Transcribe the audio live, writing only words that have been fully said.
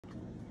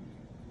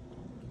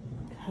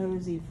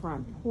cozy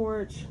front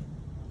porch.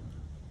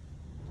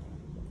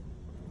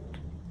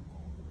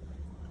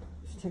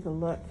 Let's take a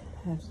look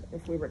as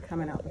if we were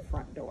coming out the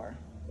front door.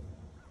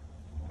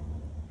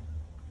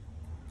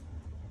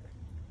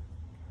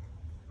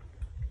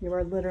 You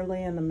are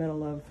literally in the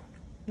middle of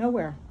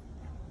nowhere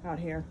out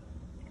here.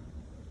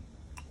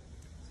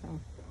 So, all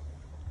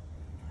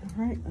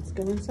right, let's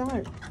go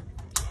inside.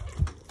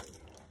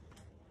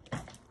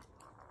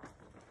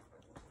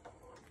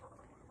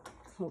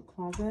 Coat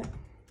closet,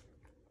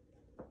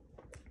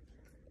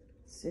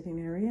 sitting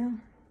area,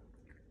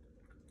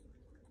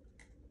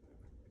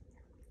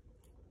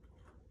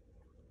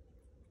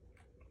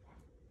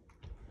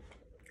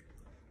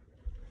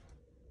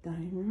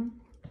 dining room,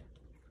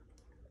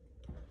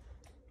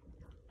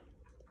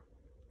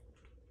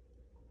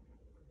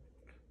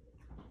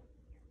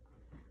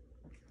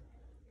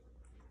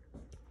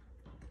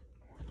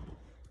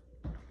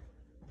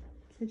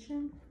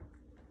 kitchen.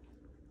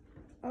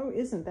 Oh,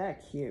 isn't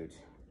that cute?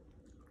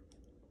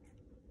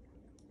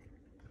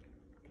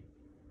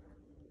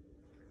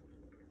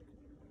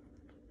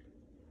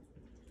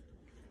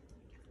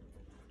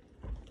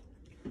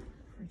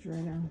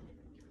 Refrigerator.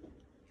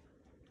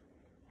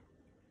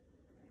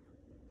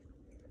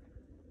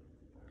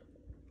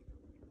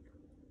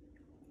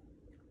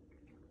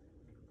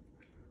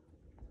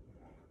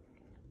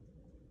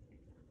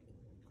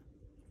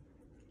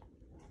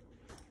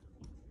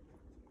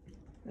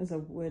 There's a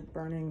wood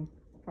burning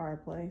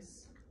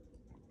fireplace.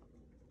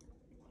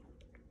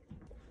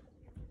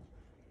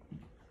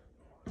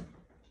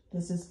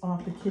 This is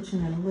off the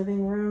kitchen and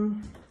living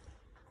room.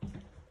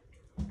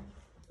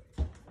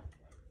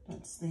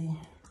 That's the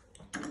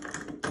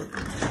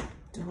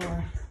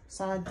door,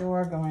 side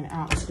door going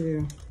out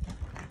to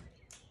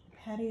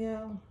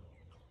patio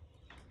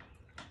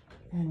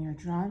and your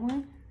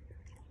driveway.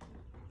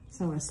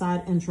 So a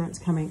side entrance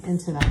coming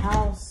into the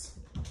house.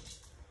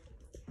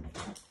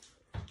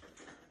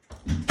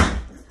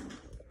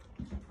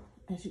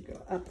 As you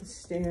go up the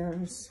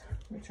stairs,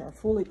 which are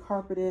fully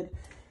carpeted,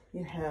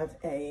 you have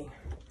a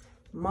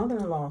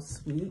mother-in-law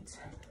suite.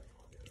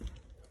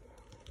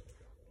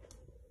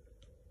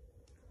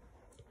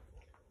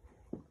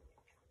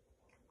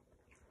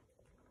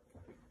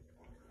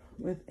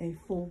 With a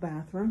full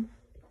bathroom.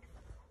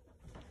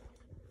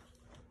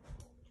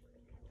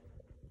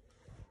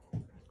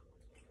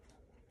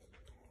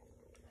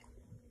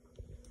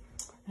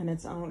 And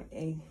it's on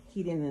a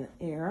heating and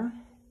air.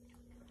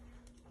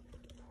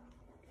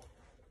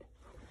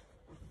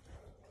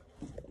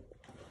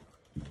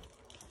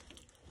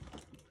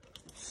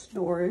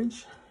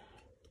 Storage.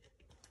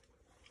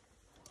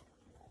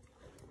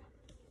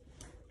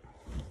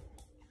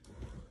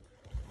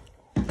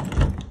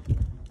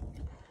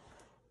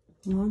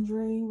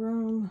 Laundry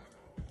room.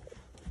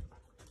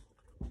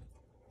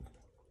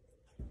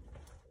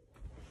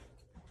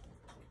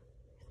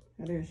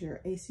 Now there's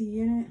your AC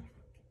unit.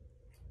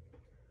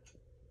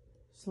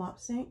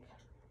 Slop sink.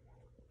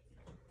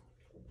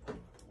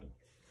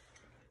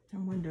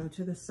 And window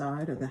to the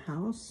side of the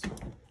house.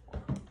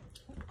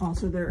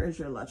 Also, there is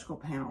your electrical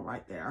panel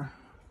right there.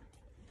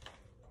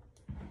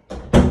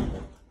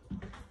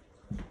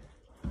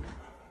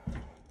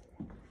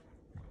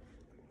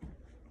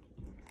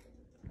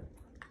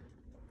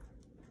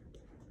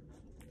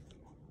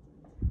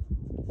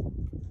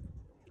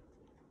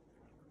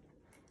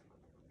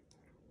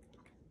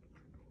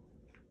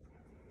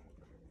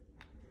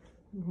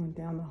 Going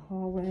down the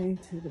hallway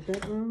to the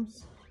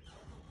bedrooms.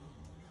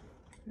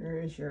 There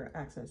is your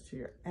access to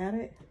your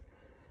attic.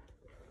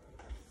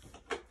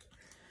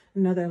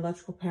 Another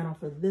electrical panel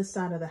for this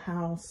side of the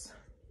house.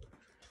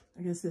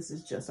 I guess this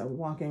is just a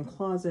walk-in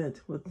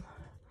closet with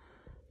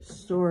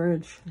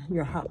storage,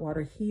 your hot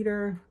water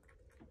heater.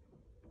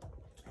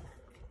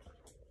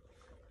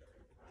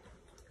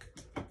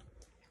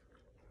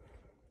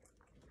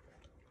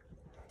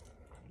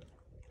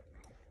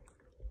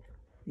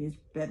 These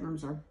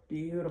bedrooms are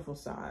beautiful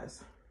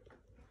size.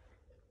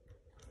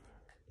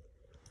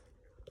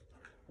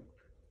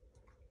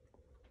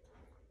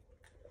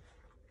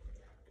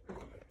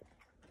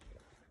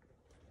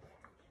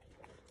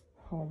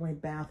 Hallway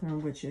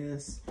bathroom, which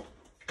is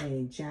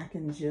a Jack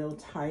and Jill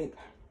type.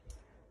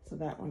 So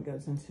that one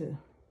goes into,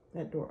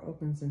 that door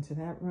opens into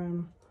that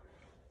room.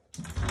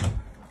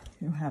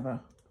 You have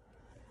a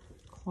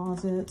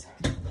closet,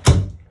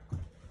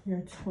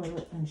 your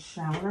toilet and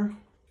shower.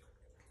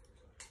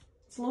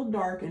 It's a little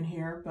dark in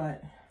here,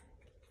 but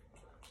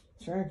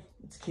sure,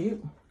 it's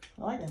cute.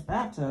 I like that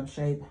bathtub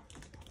shape.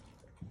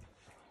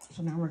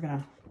 So now we're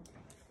gonna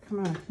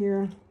come out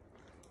here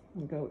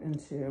and go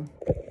into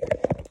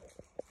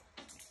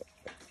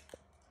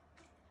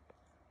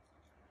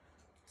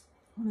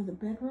one of the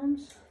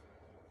bedrooms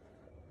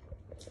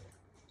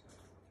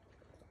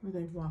with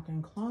a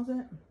walk-in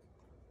closet.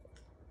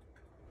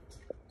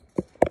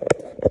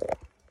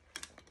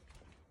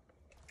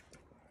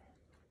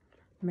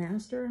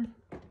 Master.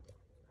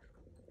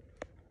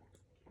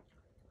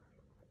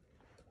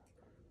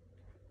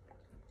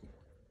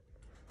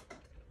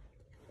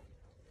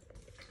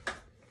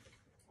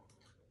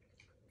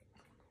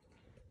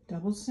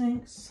 Double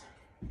sinks.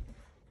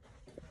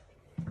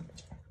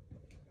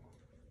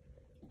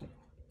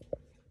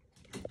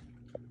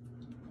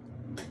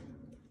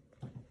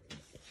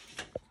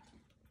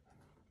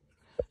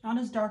 Not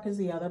as dark as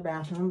the other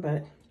bathroom,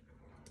 but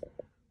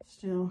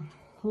still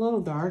a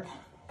little dark.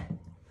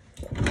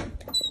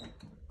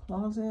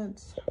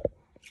 Closets.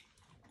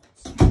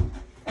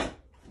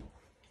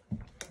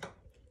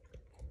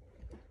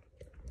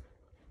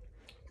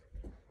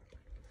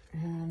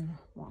 And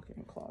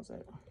walk-in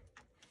closet.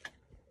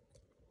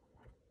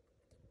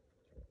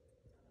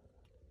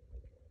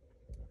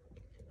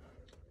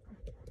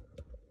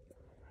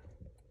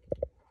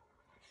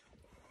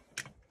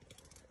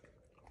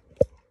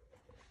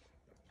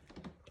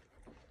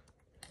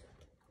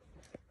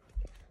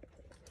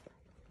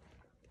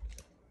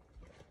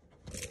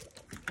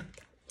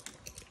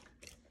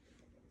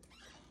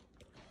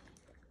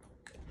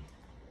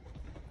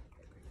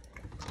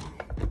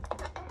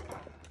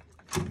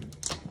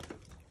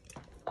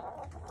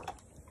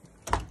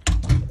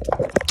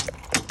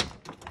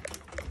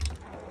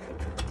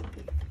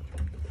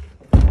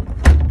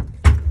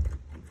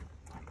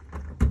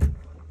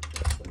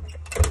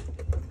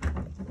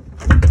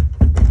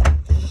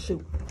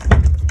 Shoot.